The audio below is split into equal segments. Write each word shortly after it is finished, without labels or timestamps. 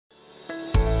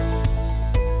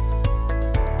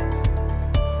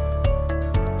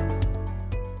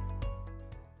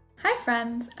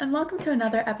friends, and welcome to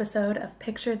another episode of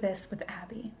Picture This with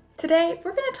Abby. Today,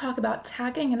 we're going to talk about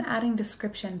tagging and adding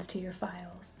descriptions to your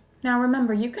files. Now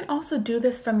remember, you can also do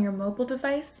this from your mobile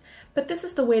device, but this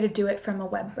is the way to do it from a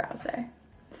web browser.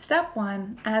 Step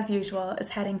 1, as usual, is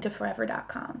heading to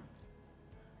forever.com.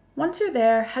 Once you're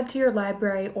there, head to your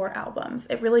library or albums.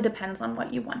 It really depends on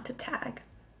what you want to tag.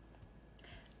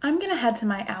 I'm going to head to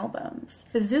my albums.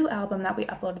 The Zoo album that we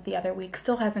uploaded the other week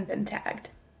still hasn't been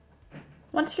tagged.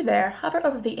 Once you're there, hover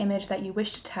over the image that you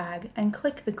wish to tag and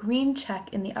click the green check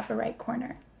in the upper right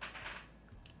corner.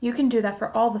 You can do that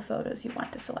for all the photos you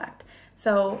want to select.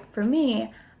 So for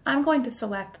me, I'm going to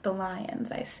select the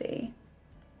lions I see.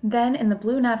 Then in the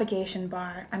blue navigation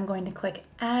bar, I'm going to click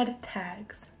Add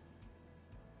Tags.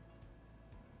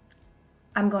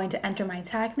 I'm going to enter my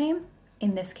tag name,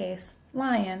 in this case,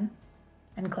 lion,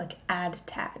 and click Add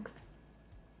Tags.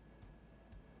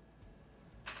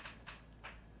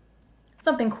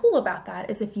 Something cool about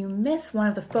that is if you miss one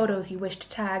of the photos you wish to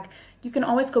tag, you can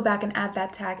always go back and add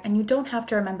that tag and you don't have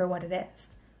to remember what it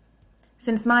is.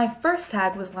 Since my first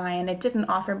tag was lion, it didn't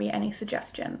offer me any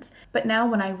suggestions. But now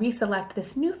when I reselect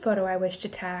this new photo I wish to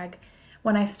tag,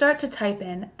 when I start to type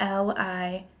in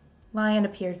L-I, lion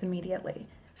appears immediately.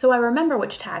 So I remember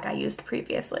which tag I used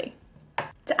previously.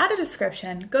 To add a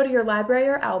description, go to your library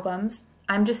or albums.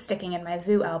 I'm just sticking in my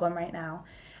Zoo album right now,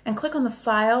 and click on the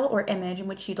file or image in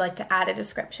which you'd like to add a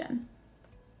description.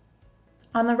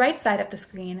 On the right side of the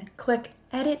screen, click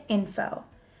Edit Info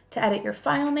to edit your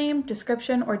file name,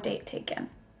 description, or date taken.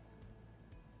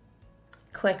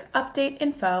 Click Update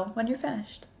Info when you're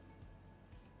finished.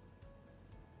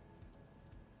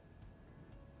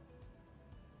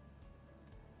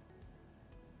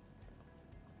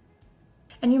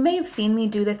 And you may have seen me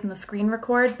do this in the screen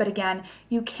record, but again,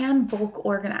 you can bulk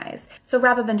organize. So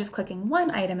rather than just clicking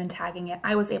one item and tagging it,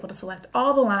 I was able to select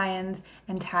all the lions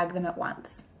and tag them at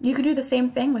once. You can do the same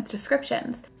thing with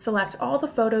descriptions. Select all the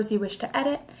photos you wish to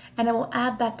edit, and it will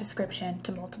add that description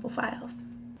to multiple files.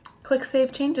 Click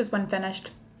Save Changes when finished.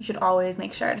 You should always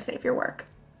make sure to save your work.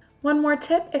 One more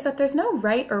tip is that there's no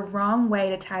right or wrong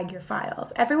way to tag your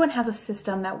files. Everyone has a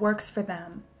system that works for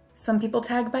them. Some people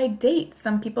tag by date,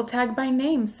 some people tag by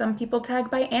name, some people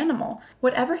tag by animal.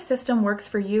 Whatever system works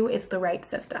for you is the right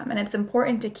system, and it's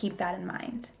important to keep that in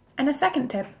mind. And a second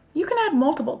tip, you can add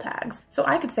multiple tags, so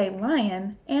I could say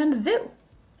lion and zoo.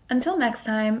 Until next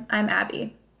time, I'm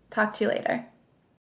Abby. Talk to you later.